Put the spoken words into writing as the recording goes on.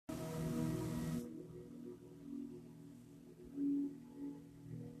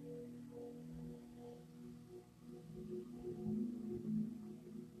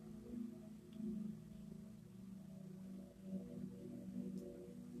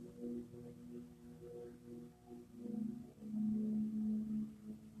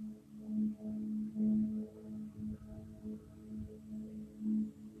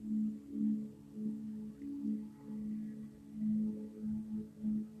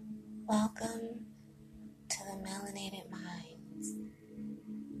Welcome to the Melanated Minds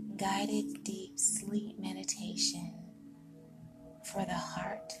Guided Deep Sleep Meditation for the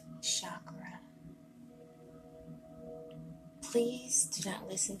Heart Chakra. Please do not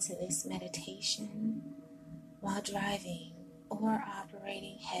listen to this meditation while driving or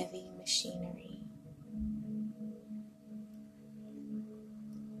operating heavy machinery.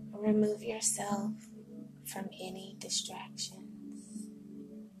 Remove yourself from any distractions.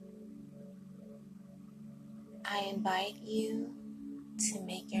 I invite you to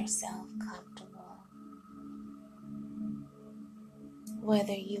make yourself comfortable.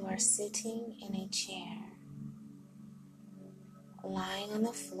 Whether you are sitting in a chair, lying on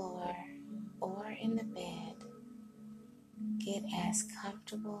the floor, or in the bed, get as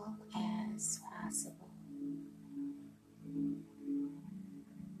comfortable as possible.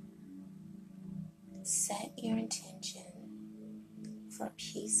 Set your intention for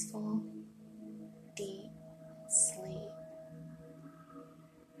peaceful, deep sleep.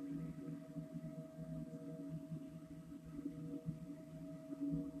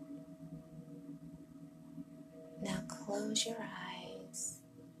 Now close your eyes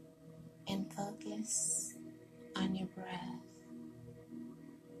and focus on your breath.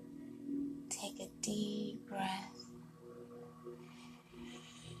 Take a deep breath.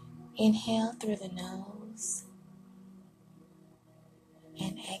 Inhale through the nose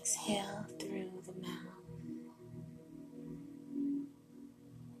and exhale through the mouth.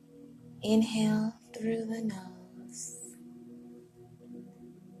 Inhale through the nose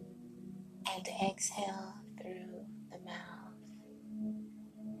and exhale through the mouth.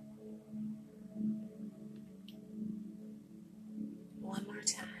 One more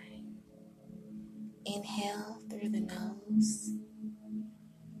time. Inhale through the nose.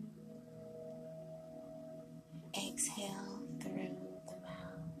 Exhale through the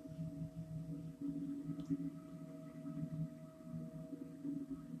mouth.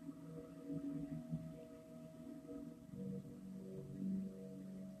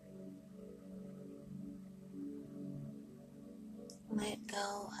 Let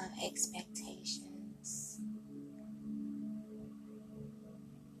go of expectations.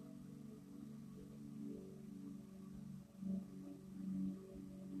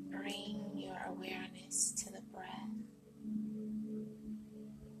 Bring your awareness to the breath.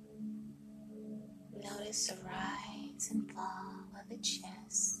 Notice the rise and fall of the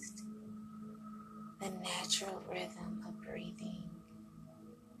chest, the natural rhythm of breathing.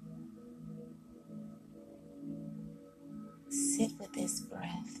 Sit with this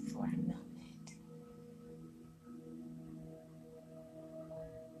breath for a moment.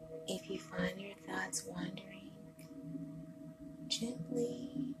 If you find your thoughts wandering,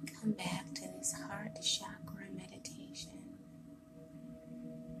 gently come back to this heart chakra meditation.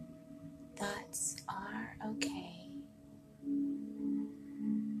 Thoughts are okay.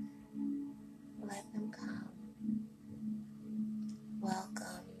 Let them come.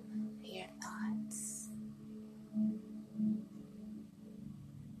 Welcome your thoughts.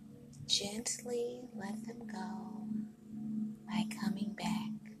 Gently let them go by coming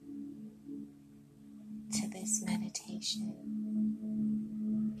back to this meditation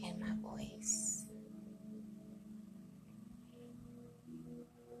and my voice.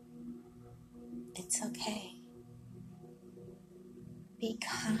 It's okay. Be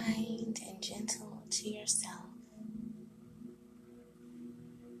kind and gentle to yourself.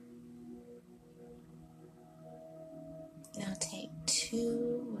 Now take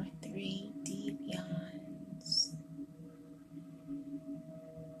 2 or 3 deep yawns.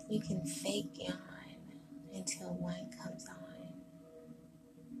 You can fake yawn until one comes on.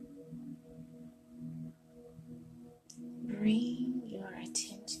 Bring your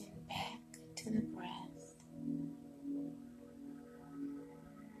attention back to the breath.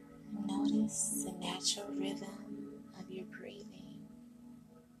 Notice the natural rhythm of your breathing.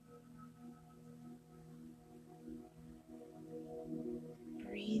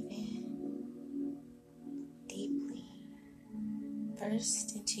 Breathe in deeply,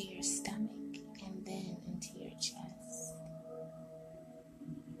 first into your stomach and then into your chest.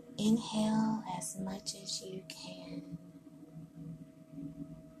 Inhale as much as you can.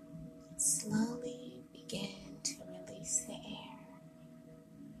 Slowly begin to release the air,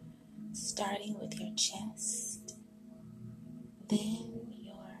 starting with your chest, then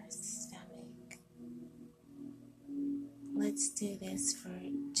your stomach. Let's do this for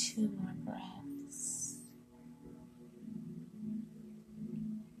 2 more breaths.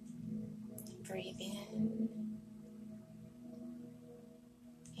 Breathe in,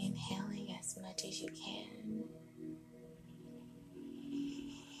 inhaling as much as you can.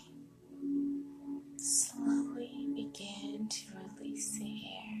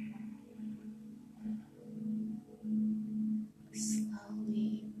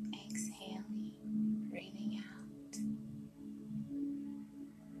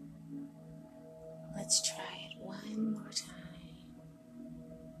 Let's try it one more time.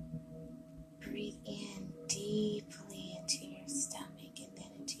 Breathe in deeply into your stomach and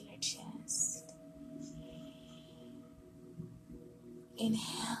then into your chest.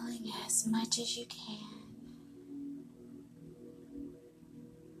 Inhaling as much as you can.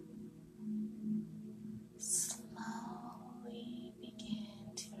 Slowly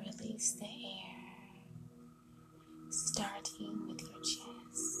begin to release the air, starting with your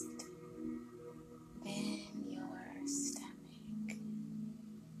chest, then your stomach.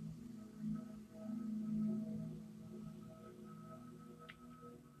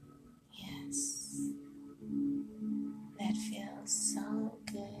 Yes, that feels so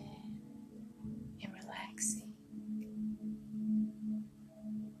good and relaxing.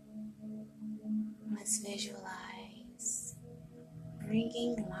 Let's visualize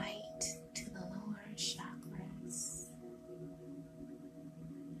bringing light to the lower chakras.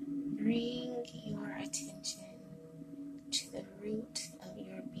 Bring your attention to the root of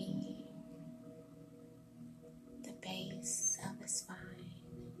your being, the base of the spine.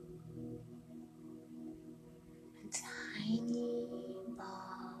 A tiny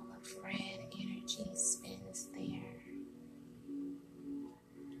ball of red energy spins there.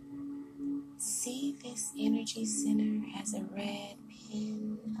 See this energy center as a red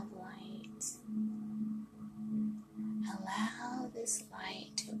pin of light. Allow this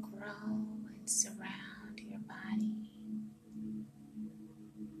light to grow and surround your body.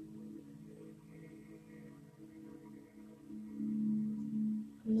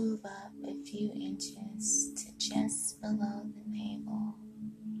 Move up a few inches to just below the navel,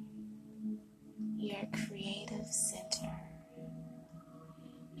 your creative center.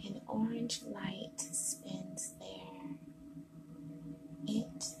 An orange light spins there.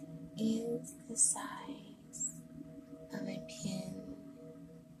 It is the size of a pin.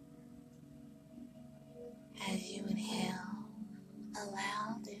 As you inhale,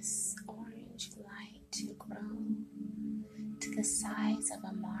 allow this orange light to grow to the size of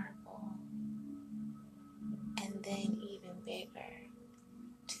a marble, and then even bigger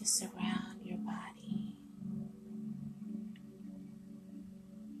to surround your body.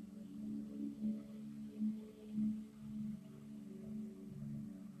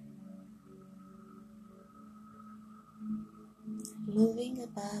 Moving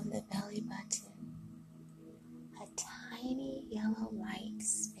above the belly button, a tiny yellow light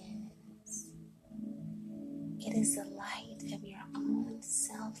spins. It is the light of your own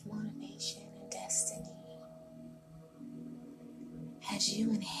self-motivation and destiny. As you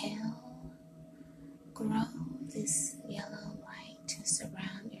inhale, grow this yellow light to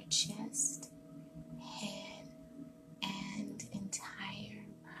surround your chest, head, and entire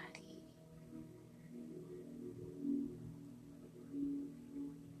body.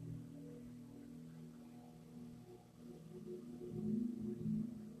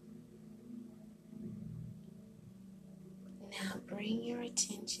 Now bring your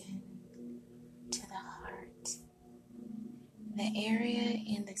attention to the heart, the area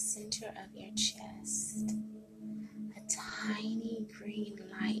in the center of your chest. A tiny green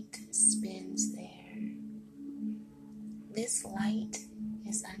light spins there. This light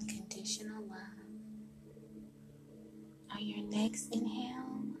is unconditional love. On your next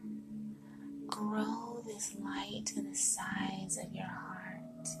inhale, grow this light to the size of your heart.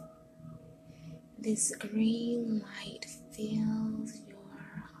 This green light fills your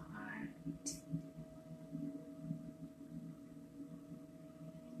heart.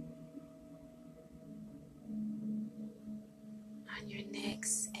 On your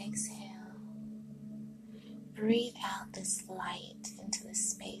next exhale, breathe out this light into the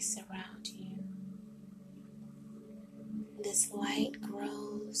space around you. This light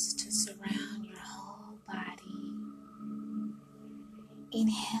grows to surround your whole body.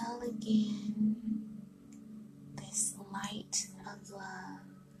 Inhale again, this light of love.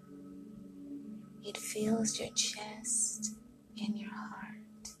 It fills your chest and your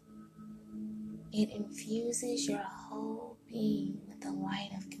heart. It infuses your whole being with the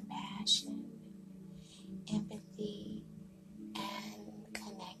light of compassion, empathy, and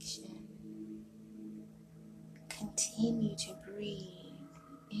connection. Continue to breathe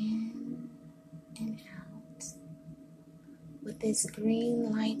in and out with this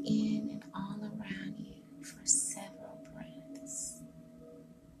green light in and all around you for several breaths.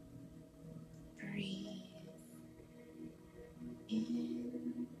 Breathe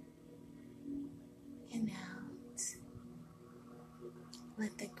in and out.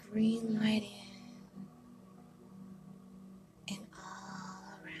 Let the green light in and all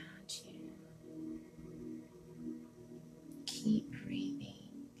around you. Keep breathing.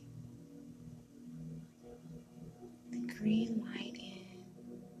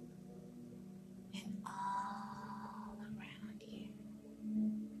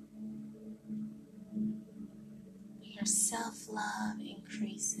 Your self-love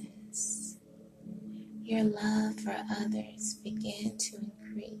increases. Your love for others begins to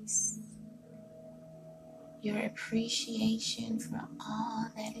increase. Your appreciation for all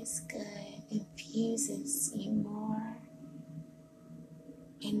that is good infuses you more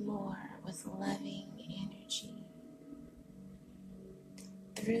and more with loving energy.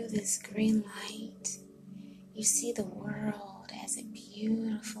 Through this green light, you see the world as a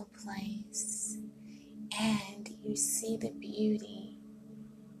beautiful place, and you see the beauty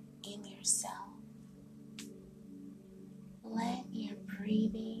in yourself. Let your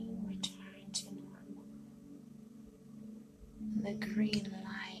breathing return to normal. The green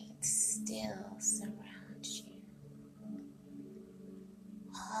light still surrounds you.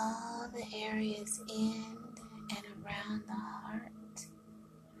 All the areas in and around the heart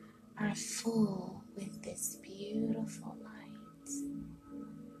are full with this beautiful light.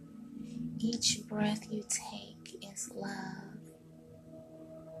 Each breath you take is love.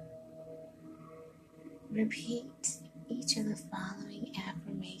 Repeat each of the following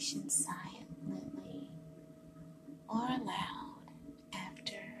affirmations silently or aloud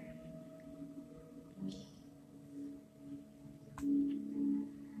after me.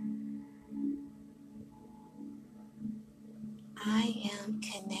 I am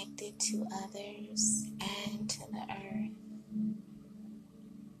connected to others and to the earth.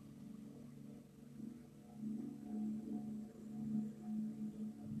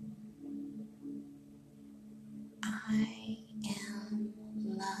 I am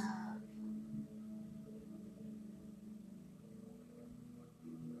love.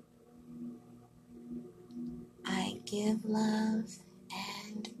 I give love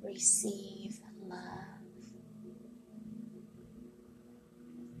and receive love.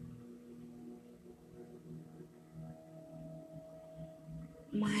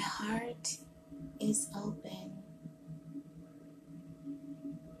 My heart is open.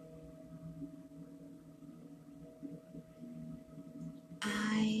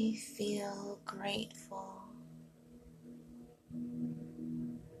 I feel grateful.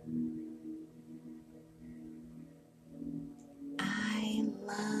 I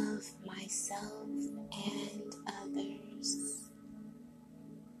love myself and others.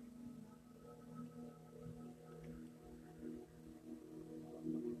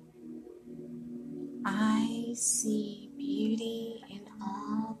 I see beauty in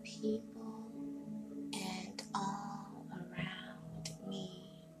all people and all around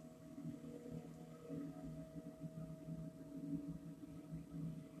me.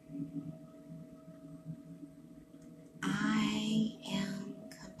 I am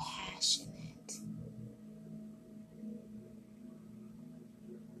compassionate.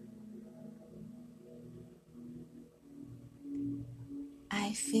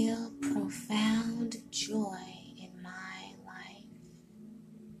 I feel profound joy in my life.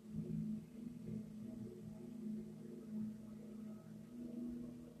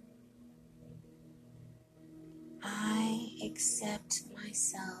 I accept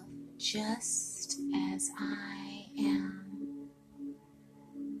myself just as I am.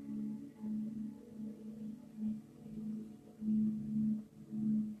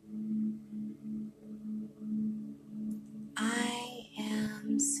 I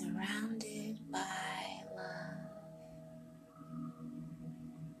am surrounded by love.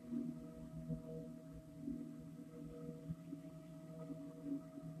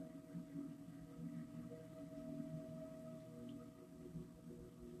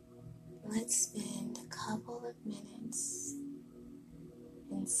 Let's spend a couple of minutes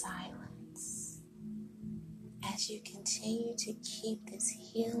in silence as you continue to keep this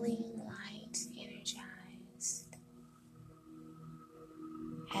healing light energized.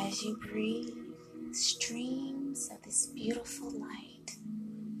 As you breathe, streams of this beautiful light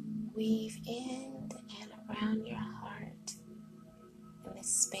weave in and around your heart and the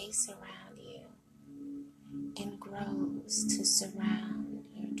space around you and grows to surround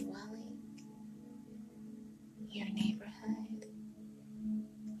your dwelling, your neighborhood,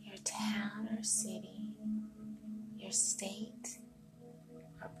 your town or city, your state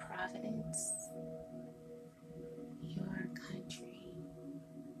or province, your country.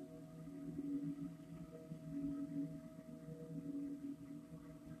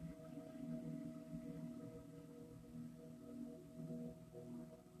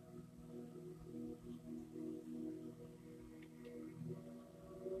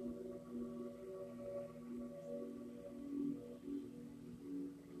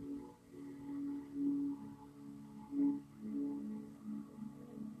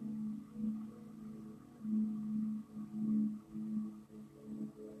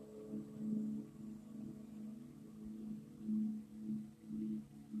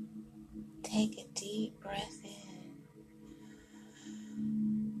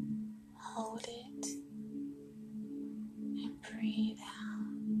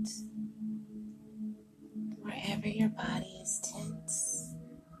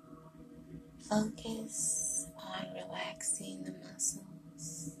 Focus on relaxing the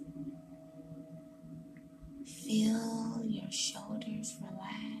muscles. Feel your shoulders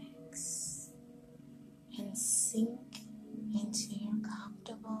relax and sink into your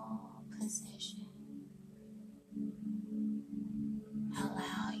comfortable position.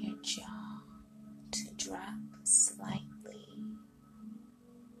 Allow your jaw to drop slightly.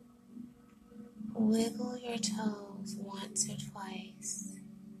 Wiggle your toes once or twice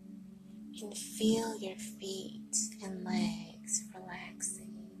and feel your feet and legs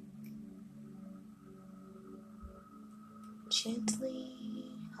relaxing. Gently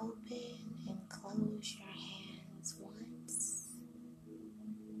open and close your hands once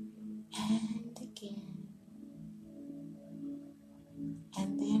and again,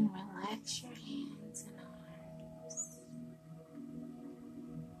 and then relax your hands and arms.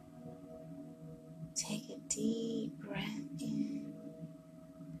 Take a deep breath in,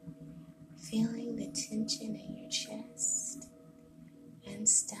 feeling the tension in your chest and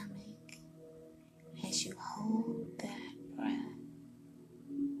stomach as you hold that breath,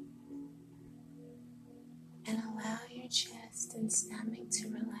 and allow your chest and stomach to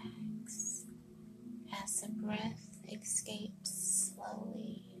relax as the breath escapes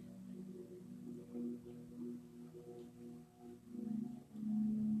slowly.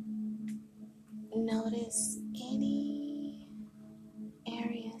 Notice any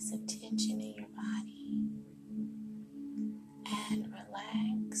areas of tension in your body and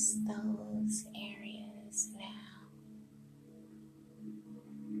relax those areas now.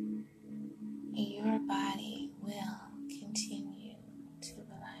 Your body will continue to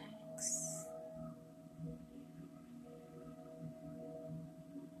relax.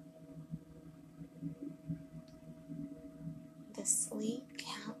 The sleep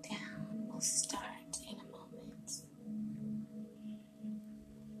countdown will start in a moment.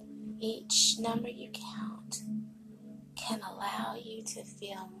 Each number you count can allow you to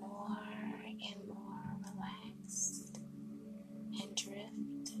feel more and more relaxed and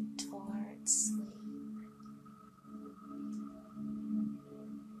drift towards sleep.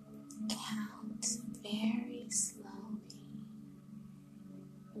 Count very slowly.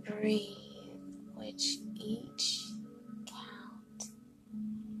 Breathe with each count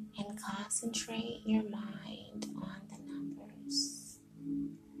and concentrate your mind on the numbers.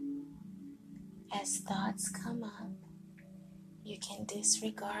 As thoughts come up, you can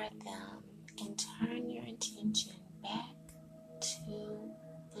disregard them and turn your attention back to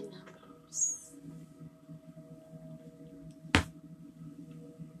the numbers.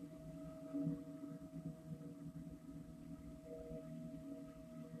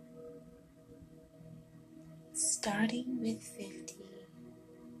 Starting with 50,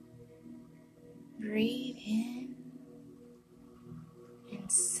 breathe in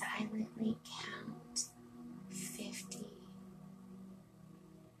and silently count 50.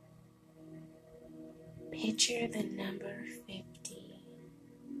 Picture the number 50.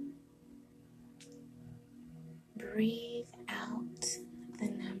 Breathe out the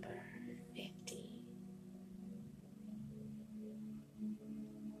number 50.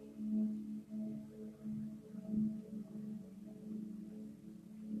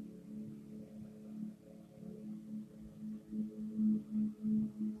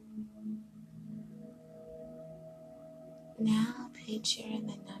 Now picture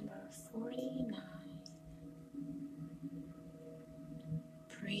the number 49.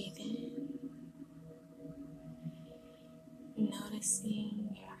 Breathe in,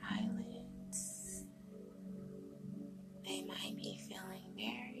 noticing your eyelids. They might be feeling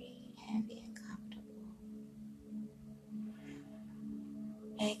very heavy and comfortable.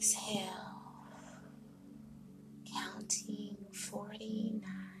 Exhale, counting 49.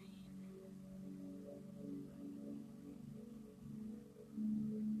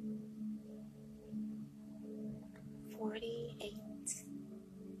 48.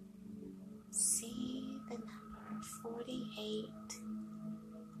 See the number 48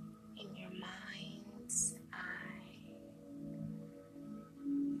 in your mind's eye,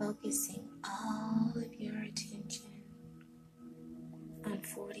 focusing all of your attention on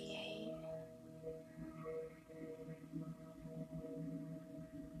 48.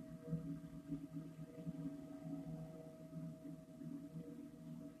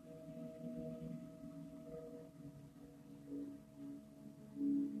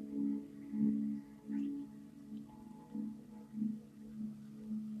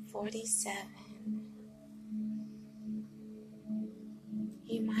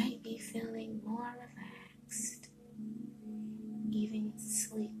 You might be feeling more relaxed, even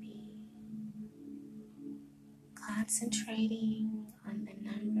sleepy. Concentrating on the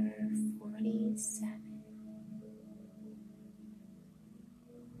number 49.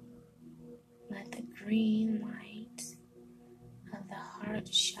 green light of the heart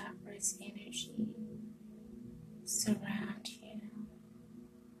chakra's energy surround you,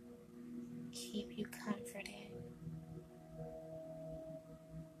 keep you comforted.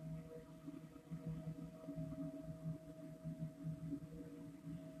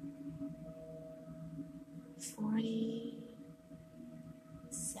 47,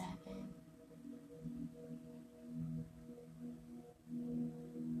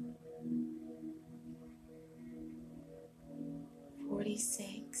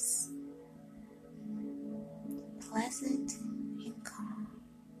 46, pleasant and calm,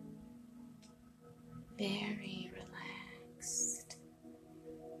 very relaxed,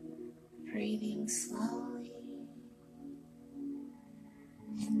 breathing slowly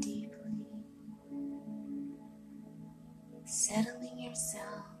and deeply, settling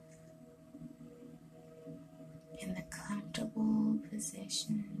yourself in the comfortable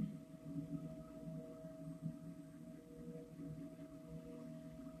position.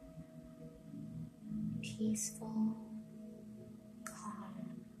 Peaceful,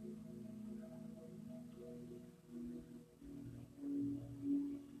 calm.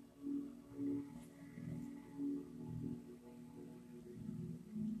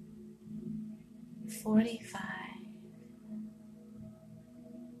 45.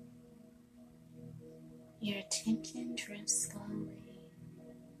 Your attention drifts slowly,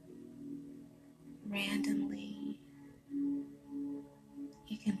 randomly.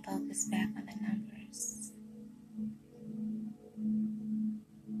 You can focus back on the numbers.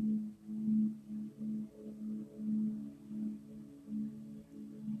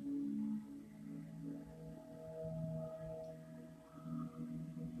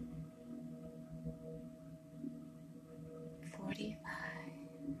 45.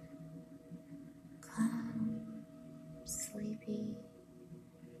 Calm, sleepy,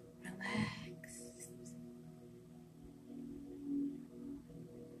 relaxed.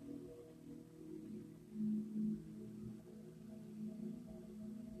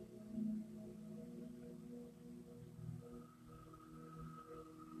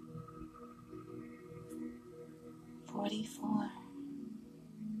 44.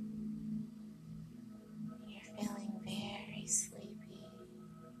 You're feeling very sleepy,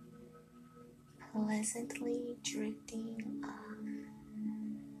 pleasantly drifting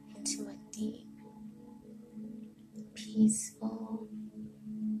off into a deep, peaceful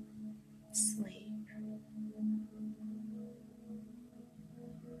sleep.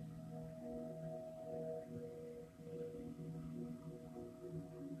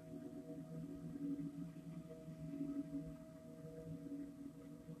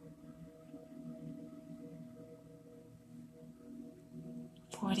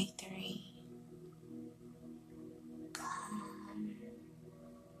 43. Calm,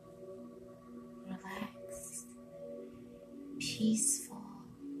 relaxed, peaceful,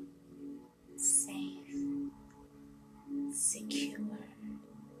 safe, secure.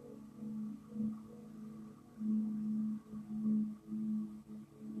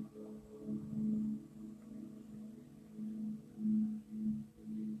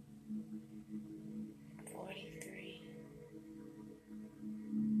 43.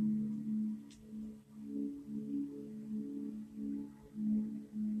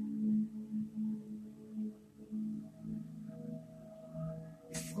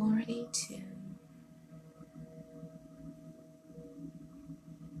 42.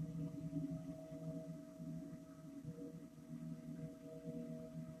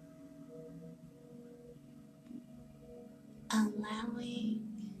 Allowing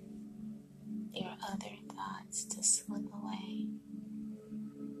your other thoughts to slip away.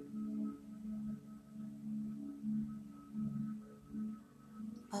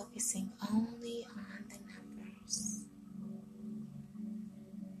 Focusing only on the numbers.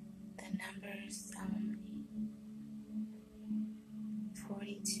 The numbers only.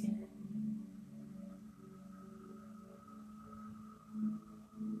 42.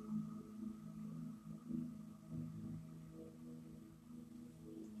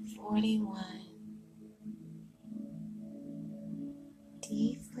 41.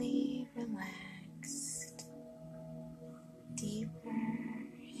 Deeply relaxed, deeper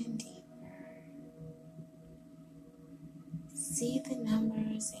and deeper. See the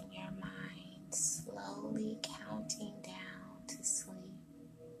numbers in your mind slowly counting down to sleep.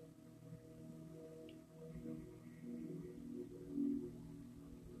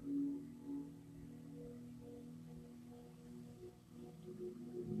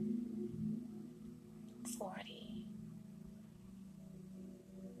 40.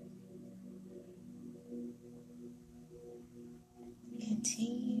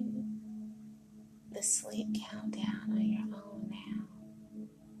 Continue the the sleep countdown on your own now.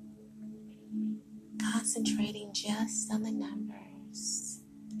 Concentrating just on the numbers.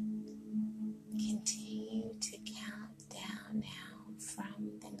 Continue to count down now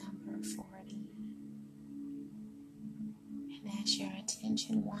from the number 40. And as your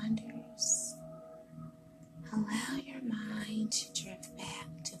attention wanders, allow your mind to drift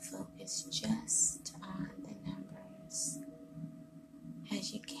back to focus just on the numbers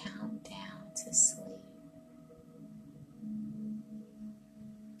as you count down to sleep.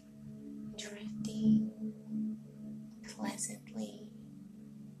 Drifting pleasantly,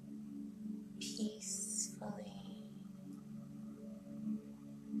 peacefully.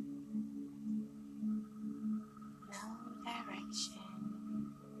 No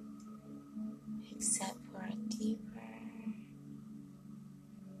direction except for a deeper,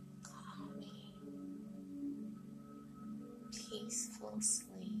 calming, peaceful sleep.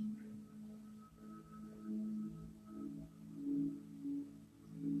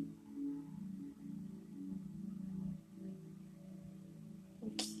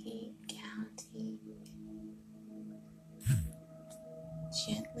 Keep counting.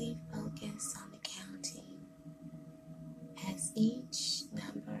 Gently focus on the counting as each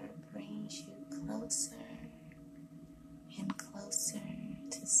number brings you closer and closer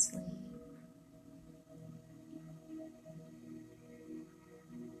to sleep.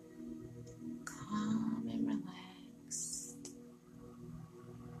 Calm and relaxed,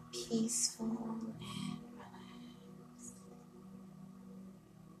 peaceful and relaxed.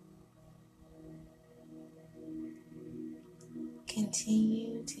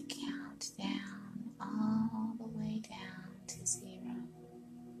 Continue to count down all the way down to 0,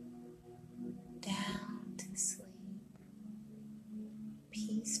 down to sleep,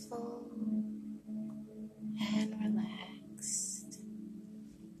 peaceful and relaxed,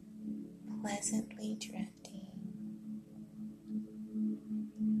 pleasantly drifting,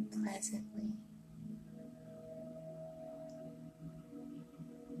 pleasantly,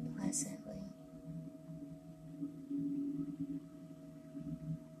 pleasantly.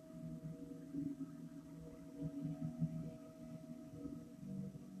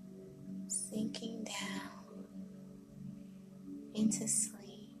 Sinking down into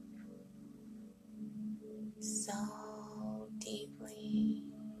sleep so deeply,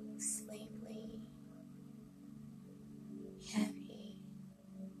 sleepily, heavy,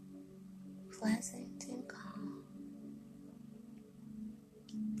 pleasant and calm,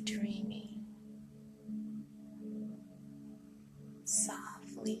 dreaming,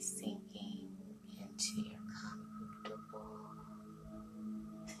 softly sinking into your comfortable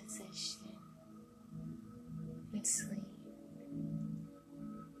position and sleep.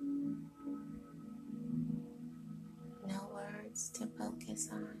 No words to focus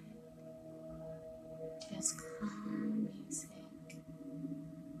on, just calm music,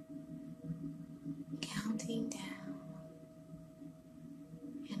 counting down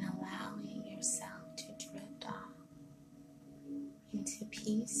and allowing yourself to drift off into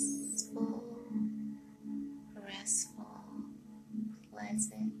peace